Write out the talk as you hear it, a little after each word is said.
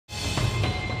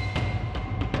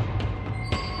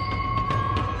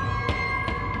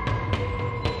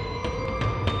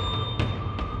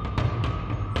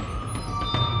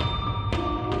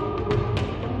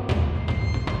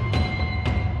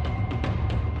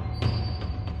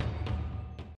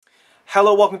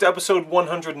Hello, welcome to episode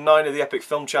 109 of the Epic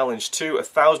Film Challenge 2,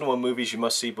 1001 movies you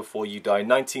must see before you die,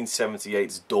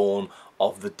 1978's Dawn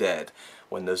of the Dead.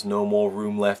 When there's no more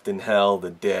room left in hell, the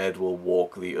dead will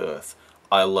walk the earth.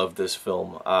 I love this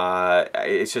film.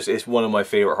 It's one of my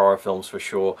favorite horror films for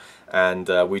sure. And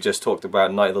we just talked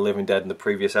about Night of the Living Dead in the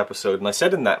previous episode, and I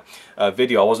said in that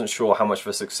video I wasn't sure how much of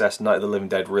a success Night of the Living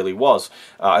Dead really was.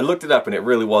 I looked it up and it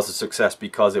really was a success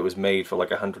because it was made for like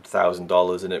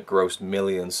 $100,000 and it grossed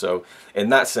millions, so in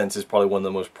that sense it's probably one of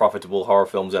the most profitable horror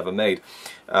films ever made.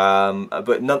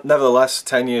 But nevertheless,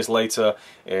 10 years later,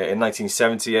 in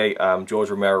 1978, George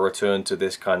Romero returned to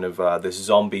this kind of this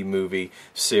zombie movie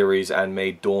series and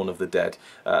made Dawn of the Dead.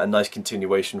 A nice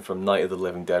continuation from Night of the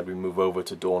Living Dead. We move over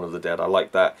to Dawn of the Dead. I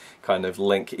like that kind of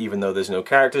link, even though there's no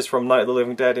characters from Night of the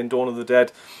Living Dead in Dawn of the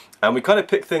Dead. And we kind of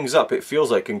pick things up, it feels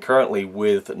like, concurrently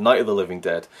with Night of the Living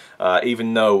Dead.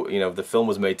 Even though, you know, the film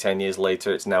was made 10 years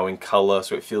later, it's now in colour,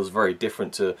 so it feels very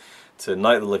different to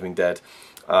Night of the Living Dead.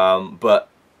 But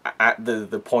at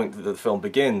the point that the film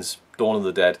begins, Dawn of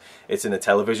the Dead, it's in a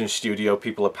television studio,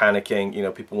 people are panicking, you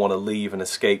know, people want to leave and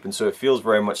escape, and so it feels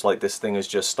very much like this thing has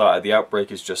just started, the outbreak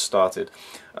has just started,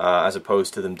 as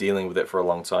opposed to them dealing with it for a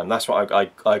long time. That's what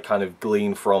I kind of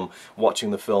glean from watching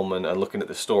the film and looking at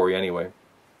the story anyway.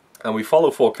 And we follow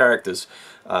four characters,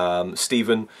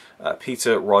 Stephen,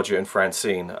 Peter, Roger and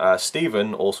Francine.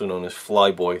 Stephen, also known as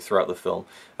Flyboy throughout the film,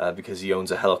 because he owns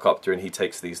a helicopter and he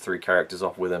takes these three characters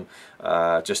off with him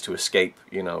just to escape,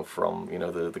 you know, from, you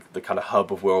know, the kind of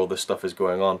hub of where all this stuff is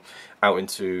going on, out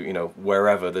into, you know,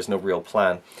 wherever. There's no real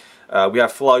plan. We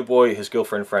have Flyboy, his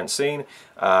girlfriend Francine,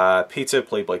 Peter,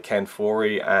 played by Ken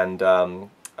Foree, and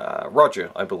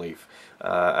Roger, I believe.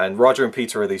 And Roger and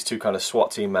Peter are these two kind of SWAT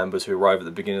team members who arrive at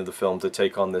the beginning of the film to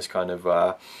take on this kind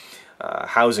of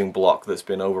housing block that's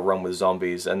been overrun with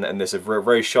zombies, and there's a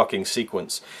very shocking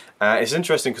sequence. It's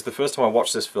interesting because the first time I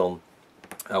watched this film,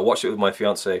 I watched it with my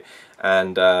fiance,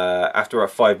 and after about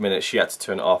 5 minutes she had to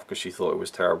turn it off because she thought it was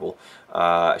terrible.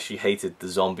 She hated the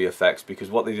zombie effects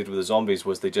because what they did with the zombies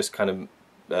was they just kind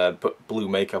of put blue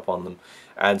makeup on them,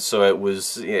 and so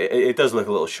it does look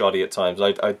a little shoddy at times.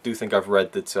 I do think I've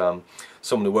read that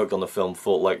someone who worked on the film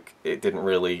thought like it didn't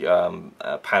really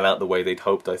pan out the way they'd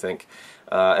hoped, I think.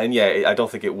 And yeah, I don't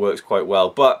think it works quite well,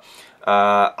 but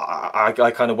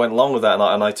I kind of went along with that,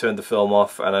 and I turned the film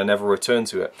off and I never returned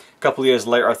to it. A couple of years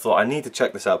later I thought, I need to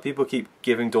check this out. People keep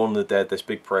giving Dawn of the Dead this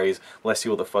big praise, let's see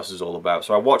what the fuss is all about.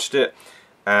 So I watched it,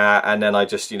 and then I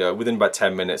just, you know, within about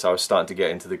 10 minutes I was starting to get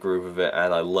into the groove of it,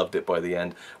 and I loved it by the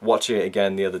end. Watching it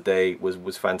again the other day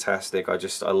was fantastic.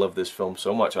 I love this film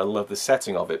so much. I love the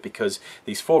setting of it because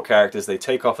these four characters, they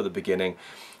take off at the beginning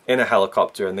in a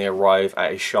helicopter and they arrive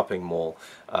at a shopping mall,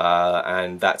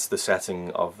 and that's the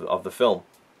setting of the film.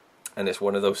 And it's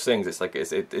one of those things, it's like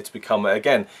it's become,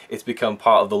 again, it's become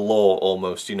part of the lore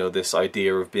almost, you know, this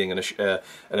idea of being in an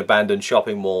abandoned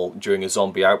shopping mall during a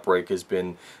zombie outbreak has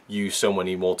been used so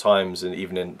many more times, and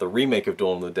even in the remake of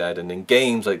Dawn of the Dead and in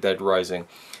games like Dead Rising,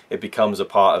 it becomes a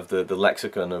part of the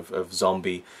lexicon of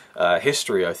zombie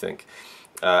history, I think.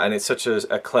 And it's such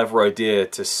a clever idea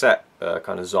to set a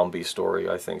kind of zombie story,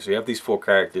 I think. So you have these four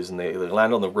characters and they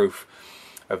land on the roof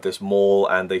of this mall,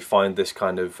 and they find this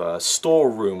kind of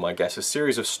storeroom, I guess, a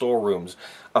series of storerooms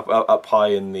up high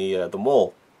in the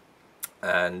mall,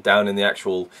 and down in the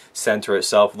actual center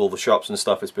itself with all the shops and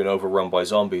stuff, it's been overrun by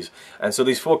zombies. And so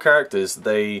these four characters,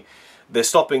 they're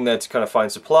stopping there to kind of find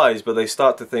supplies, but they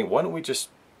start to think, why don't we just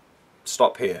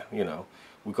stop here, you know?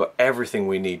 We've got everything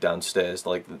we need downstairs,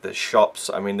 like the shops.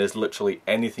 I mean, there's literally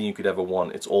anything you could ever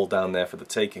want. It's all down there for the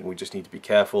taking. We just need to be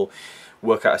careful,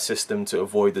 work out a system to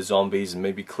avoid the zombies, and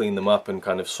maybe clean them up and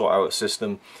kind of sort out a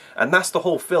system. And that's the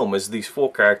whole film, is these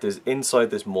four characters inside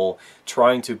this mall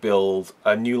trying to build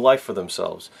a new life for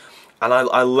themselves. And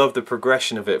I love the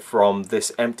progression of it from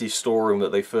this empty storeroom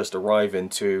that they first arrive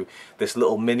into this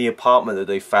little mini apartment that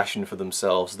they fashioned for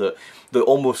themselves that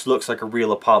almost looks like a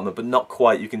real apartment, but not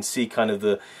quite. You can see kind of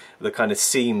the kind of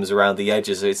seams around the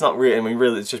edges. It's not really, I mean,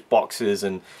 really, it's just boxes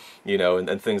and, you know,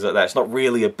 and things like that. It's not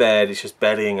really a bed, it's just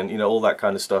bedding and, you know, all that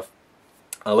kind of stuff.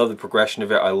 I love the progression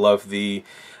of it. I love the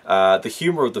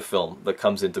humor of the film that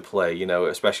comes into play, you know,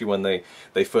 especially when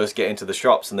they first get into the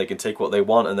shops and they can take what they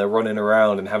want and they're running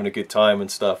around and having a good time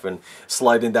and stuff and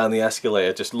sliding down the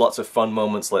escalator. Just lots of fun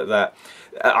moments like that.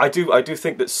 I do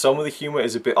think that some of the humor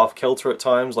is a bit off kilter at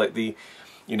times, like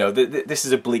you know, this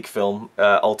is a bleak film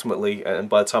ultimately, and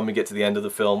by the time we get to the end of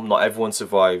the film, not everyone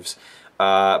survives.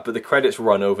 but the credits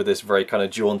run over this very kind of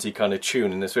jaunty kind of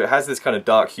tune, and so it has this kind of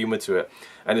dark humor to it,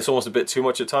 and it's almost a bit too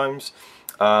much at times.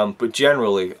 But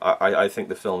generally, I think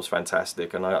the film's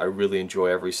fantastic, and I really enjoy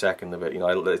every second of it. You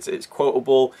know, it's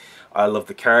quotable. I love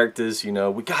the characters. You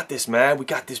know, we got this, man. We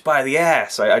got this by the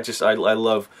ass. I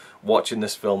love watching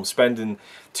this film, spending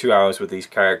 2 hours with these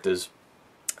characters.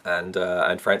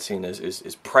 And Francine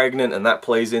is pregnant, and that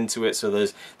plays into it. So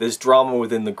there's drama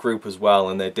within the group as well,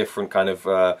 and their different kind of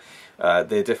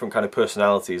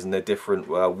personalities and their different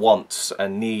wants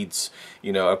and needs.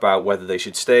 You know, about whether they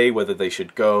should stay, whether they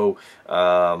should go,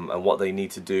 and what they need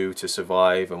to do to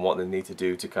survive, and what they need to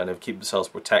do to kind of keep themselves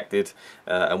protected,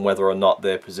 and whether or not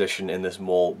their position in this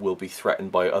mall will be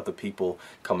threatened by other people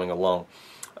coming along.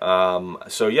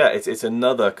 So yeah, it's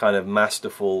another kind of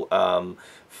masterful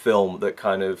film that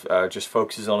kind of just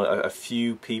focuses on a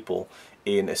few people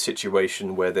in a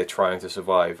situation where they're trying to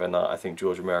survive, and I think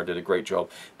George Romero did a great job.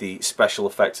 The special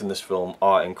effects in this film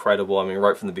are incredible. I mean,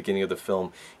 right from the beginning of the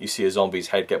film, you see a zombie's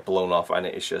head get blown off, and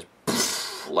it's just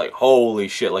like, holy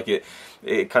shit. Like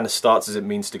it kind of starts as it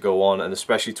means to go on, and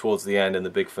especially towards the end in the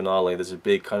big finale, there's a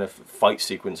big kind of fight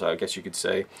sequence, I guess you could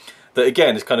say, that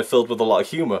again is kind of filled with a lot of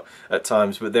humor at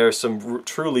times, but there are some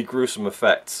truly gruesome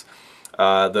effects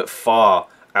that far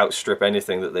outstrip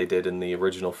anything that they did in the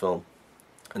original film.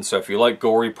 And so if you like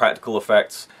gory practical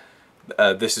effects,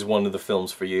 this is one of the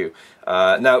films for you.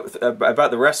 Now,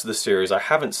 about the rest of the series, I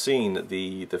haven't seen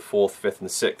the 4th, 5th and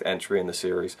 6th entry in the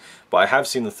series, but I have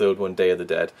seen the 3rd one, Day of the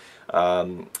Dead,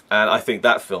 and I think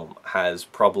that film has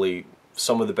probably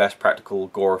some of the best practical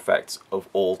gore effects of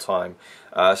all time.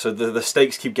 So the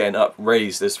stakes keep getting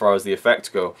raised as far as the effects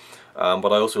go,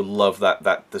 but I also love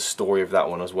the story of that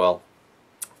one as well.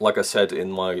 Like I said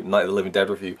in my Night of the Living Dead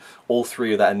review, all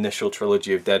three of that initial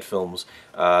trilogy of Dead films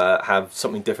have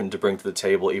something different to bring to the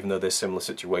table, even though they're similar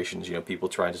situations. You know, people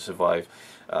trying to survive,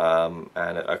 and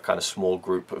a kind of small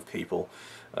group of people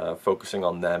focusing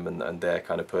on them and their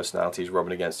kind of personalities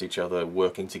rubbing against each other,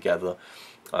 working together.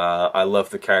 I love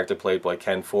the character played by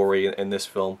Ken Foree in this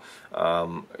film.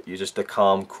 You're just a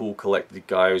calm, cool, collected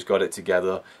guy who's got it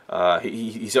together.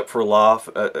 He's up for a laugh,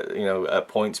 you know, at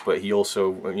points, but he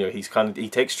also, you know, he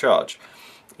takes charge,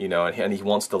 you know, and he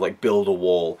wants to like build a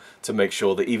wall to make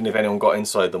sure that even if anyone got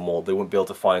inside the mall, they wouldn't be able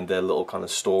to find their little kind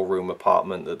of storeroom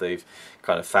apartment that they've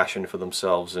kind of fashioned for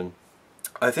themselves. And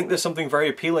I think there's something very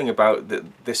appealing about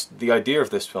the idea of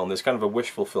this film. There's kind of a wish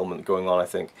fulfillment going on, I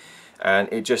think. And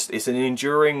it's an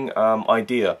enduring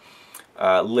idea,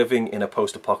 living in a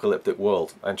post-apocalyptic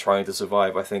world and trying to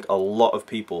survive. I think a lot of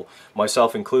people,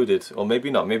 myself included, or maybe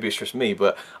not, maybe it's just me,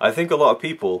 but I think a lot of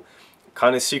people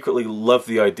kind of secretly love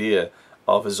the idea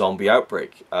of a zombie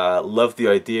outbreak, love the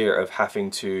idea of having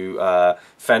to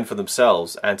fend for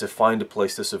themselves and to find a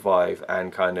place to survive,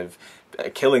 and kind of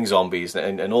killing zombies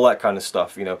and all that kind of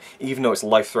stuff, you know, even though it's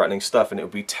life-threatening stuff and it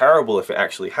would be terrible if it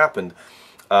actually happened.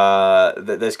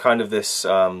 There's kind of this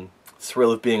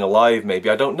thrill of being alive, maybe,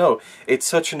 I don't know. It's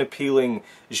such an appealing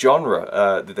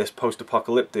genre, this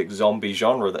post-apocalyptic zombie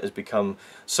genre that has become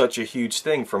such a huge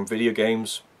thing, from video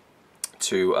games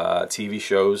to TV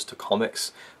shows to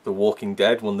comics. The Walking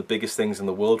Dead, one of the biggest things in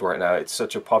the world right now. It's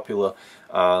such a popular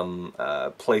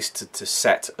place to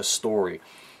set a story.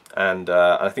 And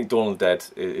I think Dawn of the Dead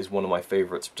is one of my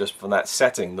favourites, just from that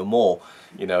setting, the mall.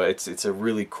 You know, it's a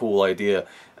really cool idea,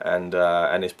 and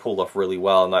it's pulled off really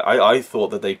well. And I thought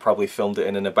that they probably filmed it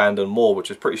in an abandoned mall,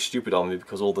 which is pretty stupid on me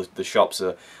because all the shops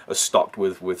are stocked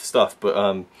with stuff.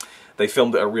 But they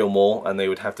filmed it at a real mall, and they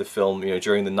would have to film, you know,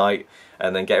 during the night,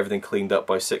 and then get everything cleaned up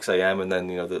by 6 AM, and then,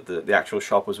 you know, the actual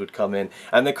shoppers would come in,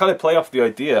 and they kind of play off the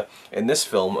idea in this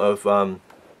film of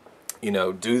you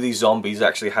know, do these zombies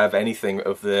actually have anything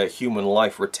of their human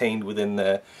life retained within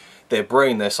their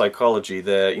brain, their psychology,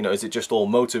 you know, is it just all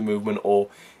motor movement, or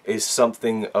is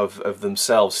something of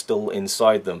themselves still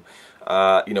inside them?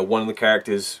 You know, one of the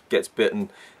characters gets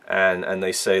bitten, and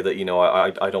they say that, you know,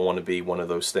 I don't want to be one of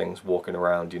those things walking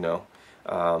around, you know,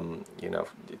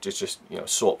 just you know,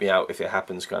 sort me out if it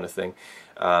happens, kind of thing,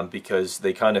 because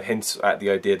they kind of hint at the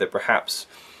idea that perhaps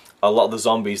a lot of the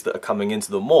zombies that are coming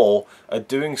into the mall are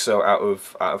doing so out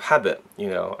of habit, you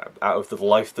know, out of the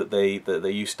life that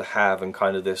they used to have, and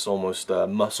kind of this almost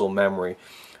muscle memory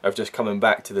of just coming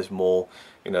back to this mall,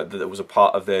 you know, that was a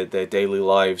part of their daily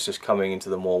lives, just coming into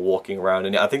the mall, walking around.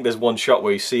 And I think there's one shot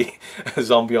where you see a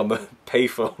zombie on the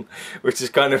payphone, which is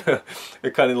kind of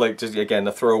like, just again,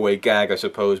 a throwaway gag, I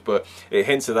suppose, but it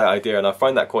hints at that idea, and I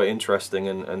find that quite interesting.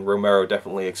 And Romero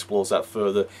definitely explores that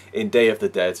further in Day of the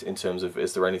Dead, in terms of,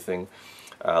 is there anything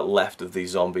left of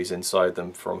these zombies inside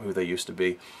them from who they used to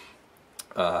be.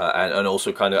 and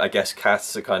also kind of, I guess,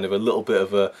 casts a kind of a little bit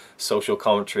of a social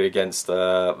commentary against you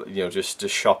know, just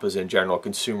shoppers in general,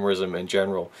 consumerism in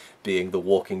general, being the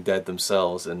Walking Dead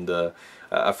themselves, and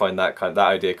I find that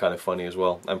idea kind of funny as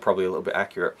well, and probably a little bit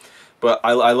accurate. But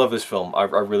I love this film, I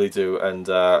really do, and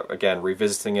again,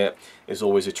 revisiting it is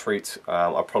always a treat.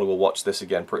 I probably will watch this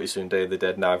again pretty soon, Day of the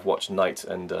Dead. Now I've watched Night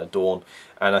and Dawn,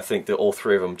 and I think that all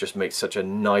three of them just make such a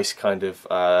nice kind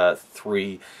of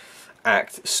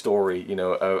three-act story, you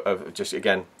know, of just,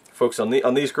 again, focus on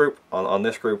this group, on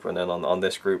this group, and then on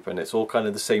this group, and it's all kind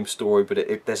of the same story,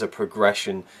 but there's a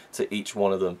progression to each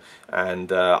one of them,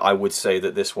 and I would say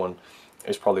that this one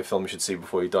is probably a film you should see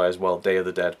before you die as well, Day of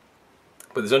the Dead.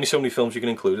 But there's only so many films you can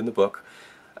include in the book,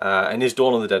 and is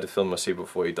Dawn of the Dead a film you must see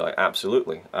before you die?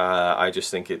 Absolutely. I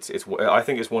just think I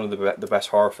think it's one of the best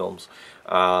horror films.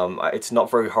 It's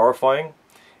not very horrifying.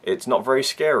 It's not very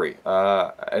scary,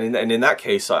 and in that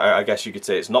case, I guess you could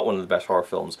say it's not one of the best horror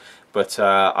films. But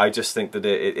I just think that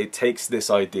it takes this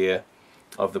idea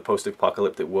of the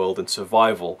post-apocalyptic world and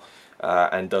survival,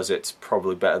 and does it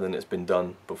probably better than it's been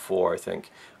done before, I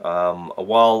think.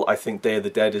 While I think Day of the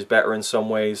Dead is better in some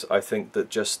ways, I think that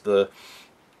just the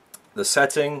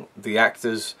setting, the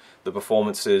actors, the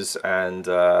performances, and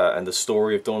the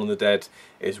story of Dawn of the Dead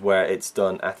is where it's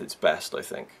done at its best, I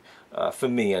think. For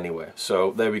me anyway.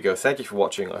 So there we go. Thank you for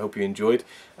watching. I hope you enjoyed,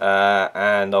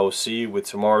 and I will see you with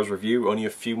tomorrow's review. Only a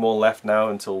few more left now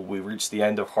until we reach the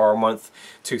end of Horror Month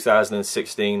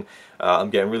 2016. I'm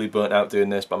getting really burnt out doing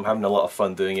this, but I'm having a lot of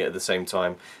fun doing it at the same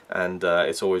time, and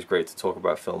it's always great to talk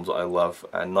about films that I love,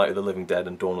 and Night of the Living Dead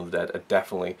and Dawn of the Dead are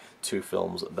definitely two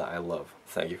films that I love.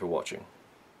 Thank you for watching.